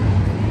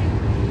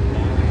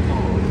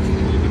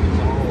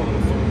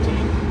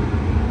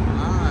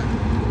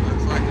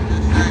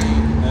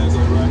 As they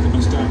rack them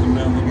and stack them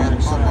down the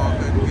backside. Pawpaw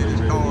couldn't get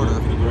his car to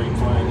The green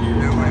flag here.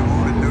 do what he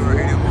wanted to do, or he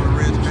didn't want to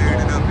risk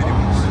tearing it up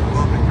anymore. It's a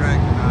bumping track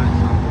tonight,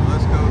 so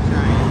let's go,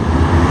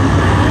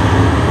 Shane.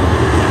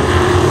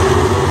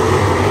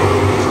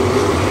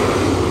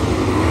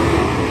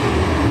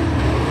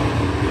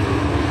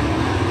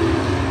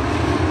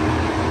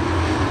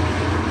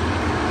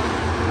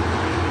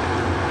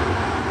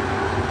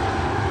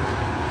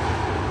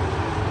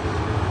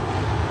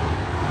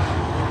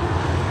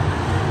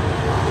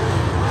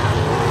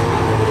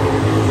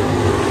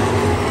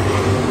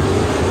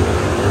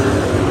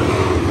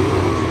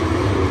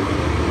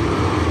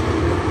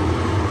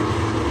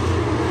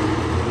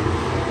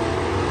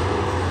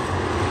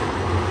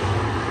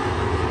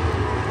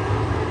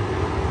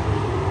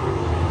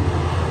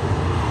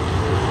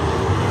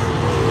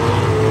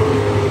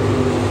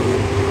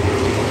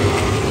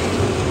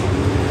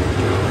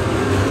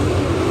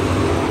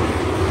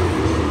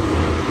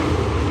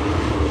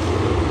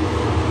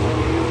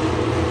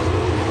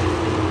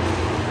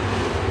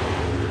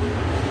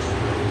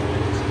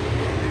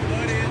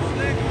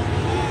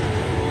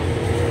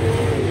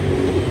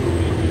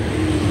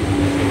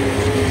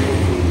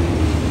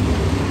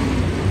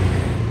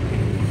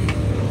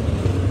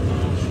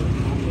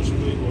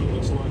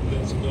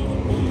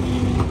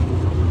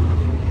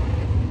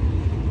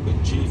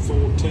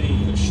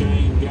 G14 of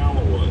Shane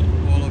Galloway.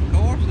 Well, of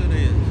course it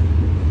is.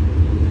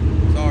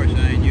 Sorry,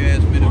 Shane, you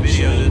asked me to video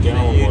Shane this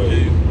on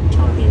Galloway YouTube.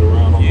 turned it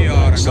around on You the ought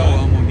to go. backside.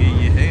 I'm going to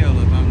give you hell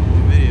if I'm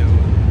going to video it.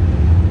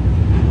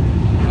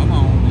 Come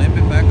on, limp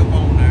it back up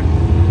on there.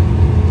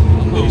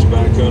 Come He's on.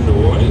 back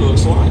underway,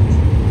 looks like.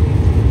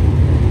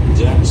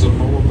 Jackson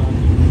Moore back.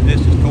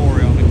 This is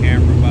Corey on the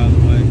camera, by the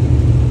way.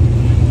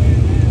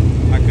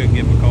 I couldn't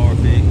get my car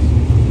fixed.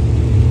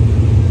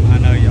 I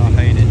know y'all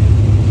hate it.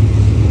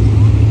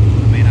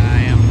 I mean,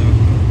 I am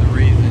the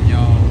reason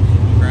y'all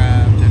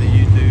subscribe to the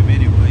YouTube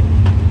anyway.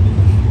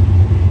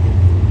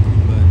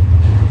 But,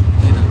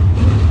 you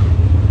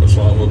know, Looks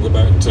like we'll go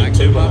back to I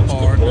two do my laps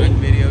part. complete. That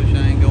video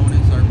Shane going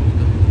in circles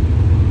too.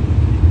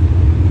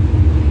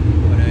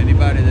 But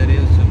anybody that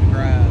is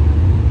subscribed,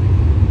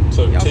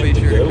 So y'all 10 be to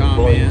sure to go.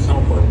 comment Blake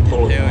Comer and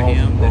pulling tell off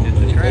him that on if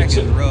the track is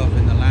exit. rough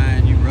in the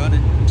line you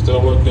running,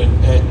 Still looking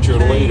at your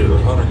leader,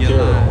 Hunter You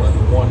Carroll, lie.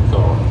 in one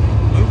car.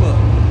 move up,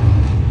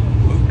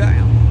 move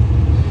down.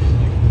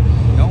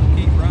 Don't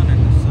keep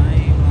running the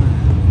same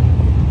line.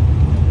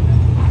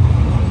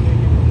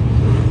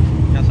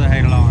 Y'all say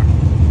hey to Lauren.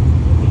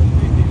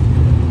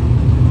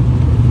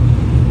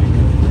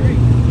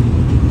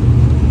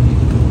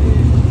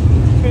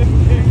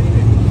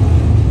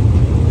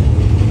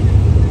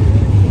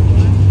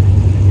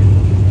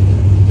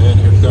 And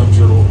here comes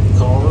your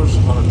cars.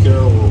 Hunter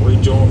Carroll will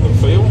rejoin the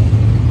field.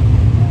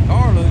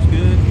 Car looks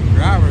good,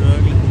 driver's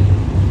ugly.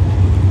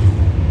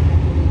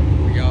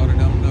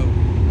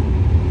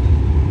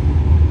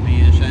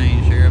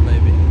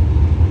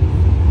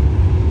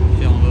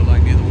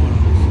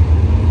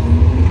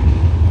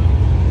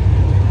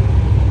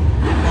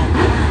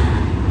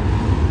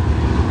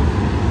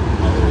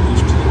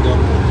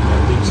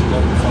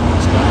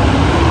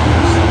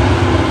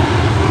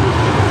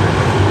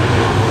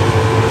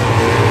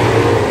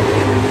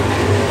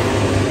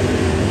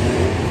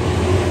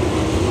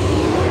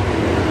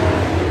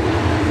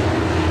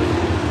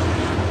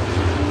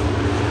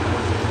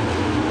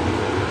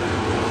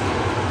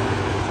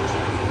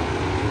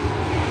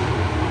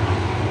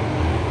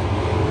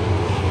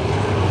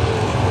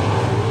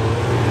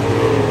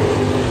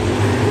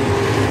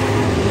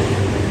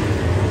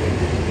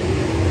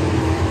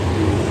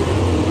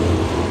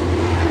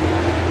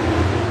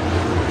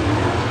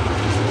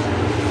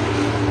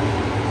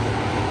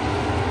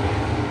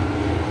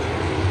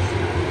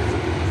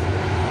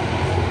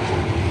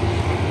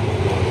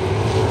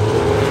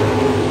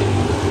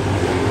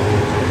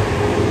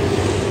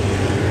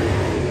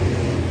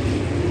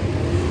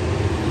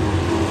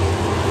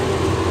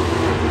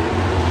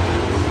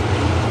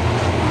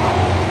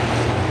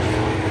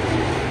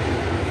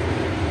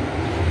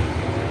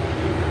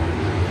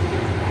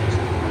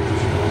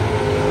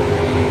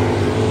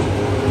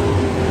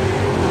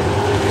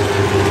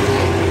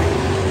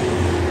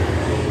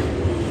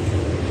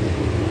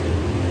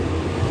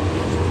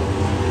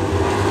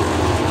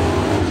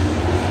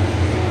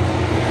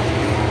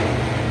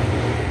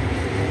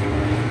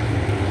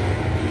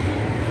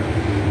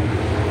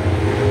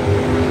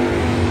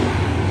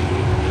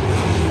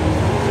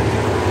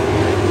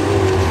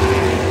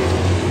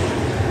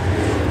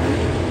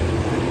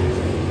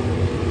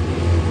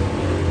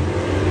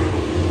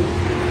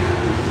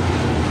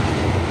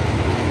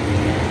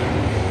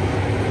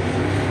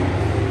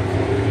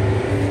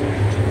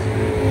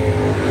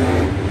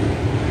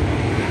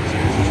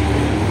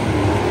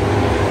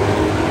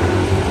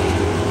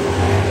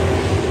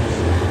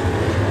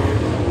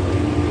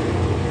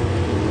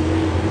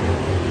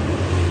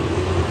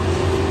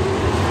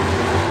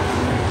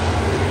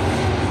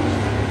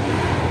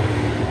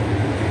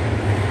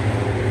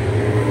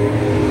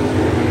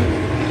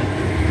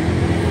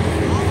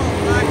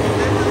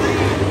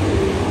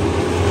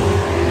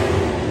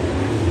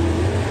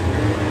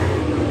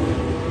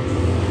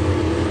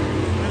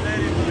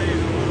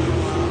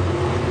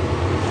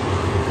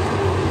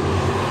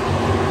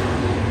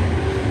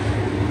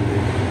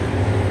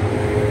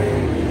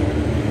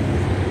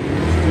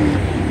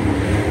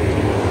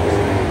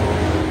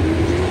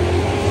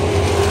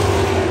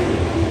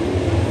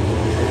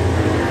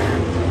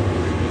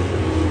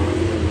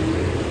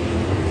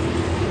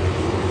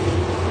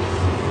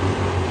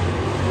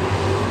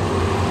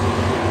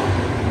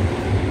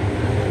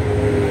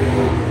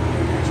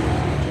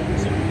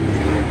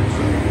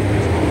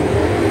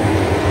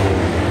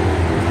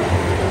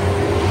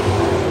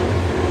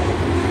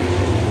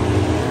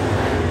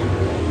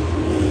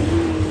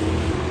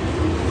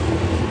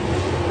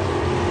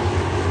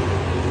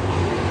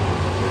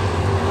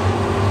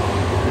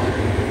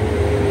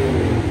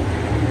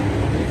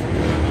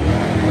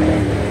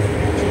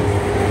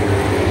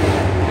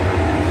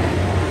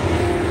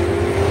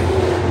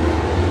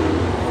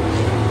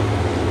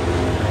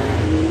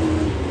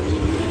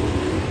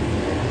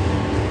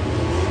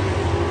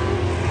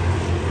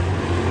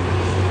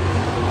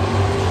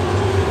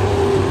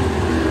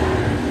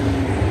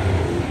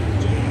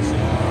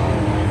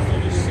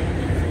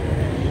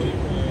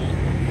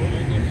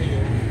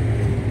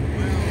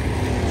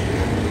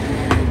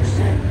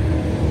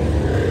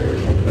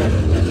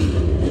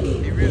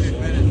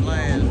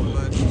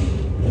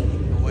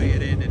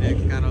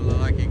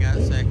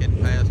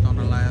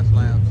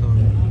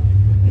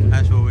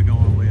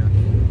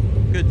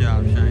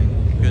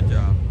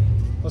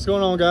 What's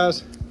going on,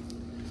 guys?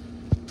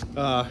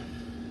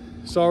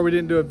 Sorry we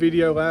didn't do a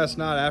video last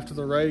night after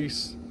the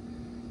race.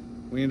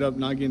 We ended up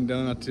not getting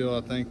done until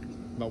I think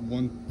about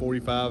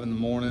 1:45 in the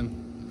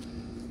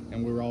morning,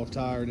 and we were all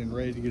tired and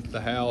ready to get to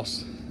the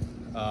house.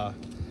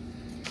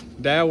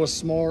 Dad was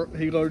smart.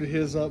 He loaded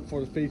his up before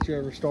the feature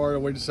ever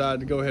started. We decided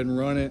to go ahead and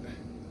run it.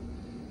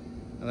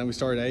 And then we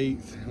started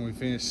 8th and we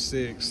finished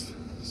 6th.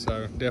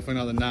 So definitely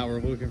not the night we're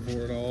looking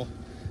for at all.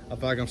 I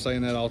feel like I'm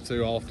saying that all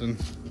too often.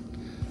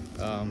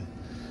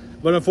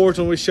 But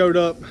unfortunately we showed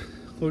up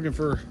looking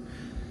for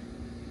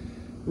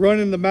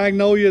running the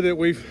Magnolia that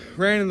we've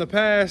ran in the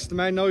past, the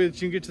Magnolia that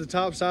you can get to the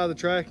top side of the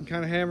track and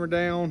kind of hammer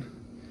down.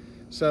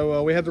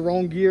 So we had the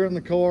wrong gear in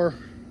the car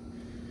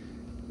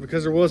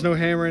because there was no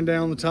hammering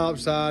down the top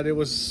side. It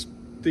was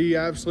the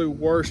absolute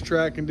worst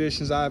track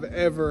conditions I've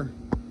ever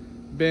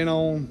been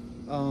on.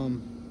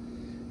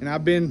 And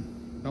I've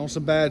been on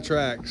some bad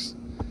tracks,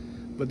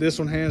 but this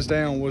one hands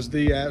down was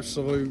the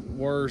absolute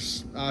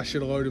worst. I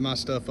should have loaded my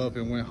stuff up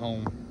and went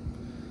home.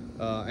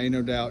 Ain't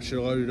no doubt, should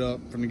have loaded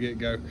up from the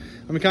get-go.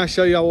 Let me kind of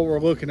show y'all what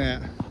we're looking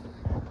at.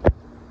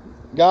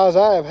 Guys,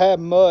 I have had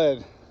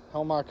mud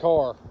on my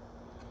car.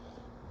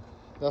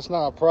 That's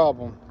not a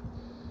problem.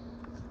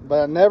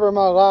 But never in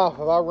my life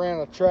have I ran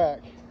a track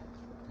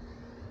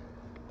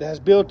that has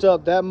built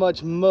up that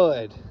much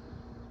mud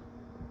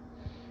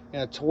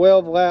in a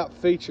 12-lap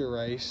feature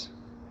race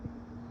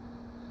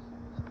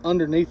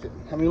underneath it.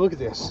 I mean, look at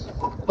this.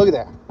 Look at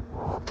that.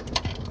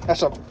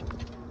 That's a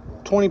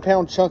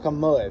 20-pound chunk of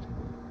mud.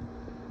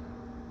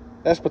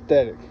 That's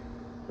pathetic.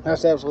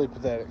 That's absolutely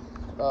pathetic.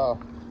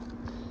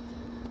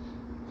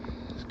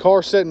 This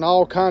car's sitting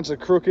all kinds of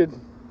crooked.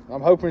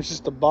 I'm hoping it's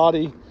just the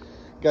body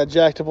got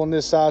jacked up on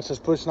this side, so it's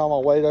pushing all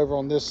my weight over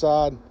on this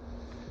side.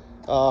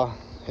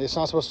 It's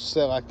not supposed to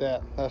sit like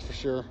that, that's for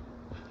sure.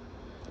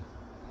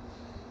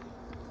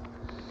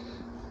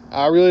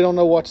 I really don't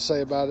know what to say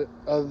about it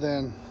other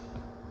than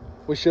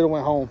we should have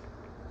went home.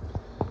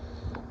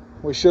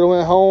 We should have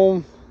went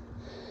home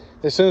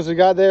as soon as we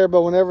got there,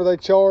 but whenever they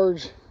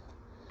charge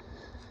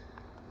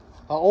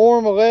an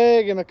arm, a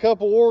leg, and a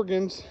couple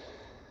organs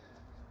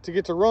to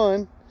get to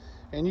run,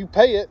 and you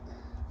pay it,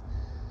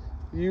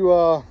 you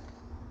want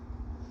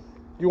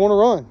to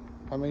run.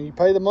 I mean, you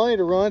pay the money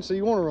to run, so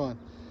you want to run.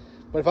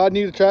 But if I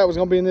knew the track was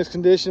going to be in this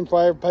condition, if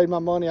I ever paid my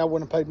money, I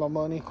wouldn't have paid my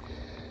money.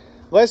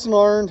 Lesson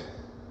learned.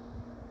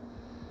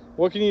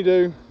 What can you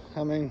do?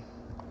 I mean,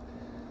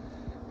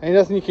 ain't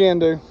nothing you can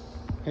do.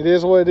 It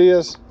is what it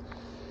is.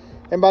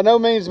 And by no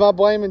means am I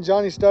blaming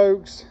Johnny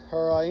Stokes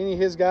or any of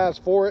his guys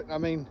for it. I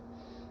mean,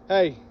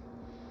 hey,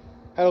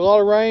 had a lot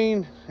of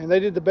rain, and they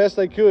did the best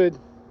they could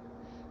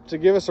to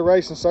give us a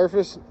racing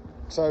surface.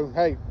 So,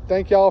 hey,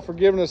 thank y'all for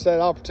giving us that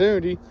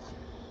opportunity.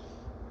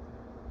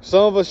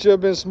 Some of us should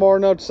have been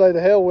smart enough to say, to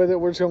hell with it,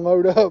 we're just going to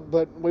load up.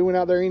 But we went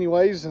out there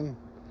anyways, and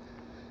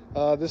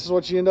this is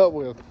what you end up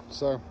with.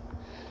 So,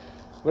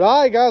 but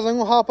all right, guys, I'm going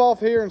to hop off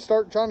here and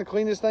start trying to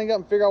clean this thing up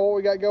and figure out what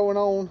we got going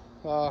on.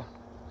 I'm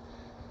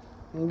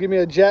going to give me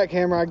a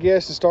jackhammer, I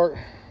guess, and start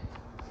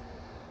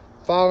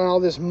filing all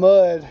this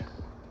mud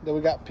that we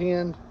got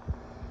pinned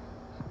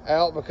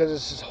out, because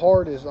it's as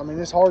hard as, I mean,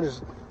 this hard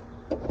as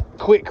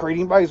quickcrete.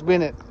 Anybody who's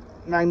been at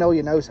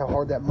Magnolia knows how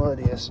hard that mud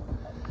is.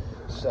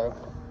 So,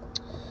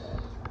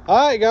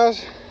 all right,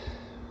 guys,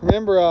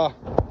 remember,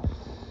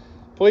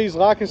 please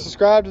like and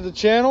subscribe to the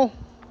channel.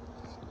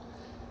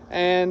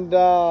 And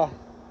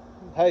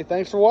hey,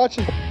 thanks for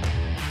watching.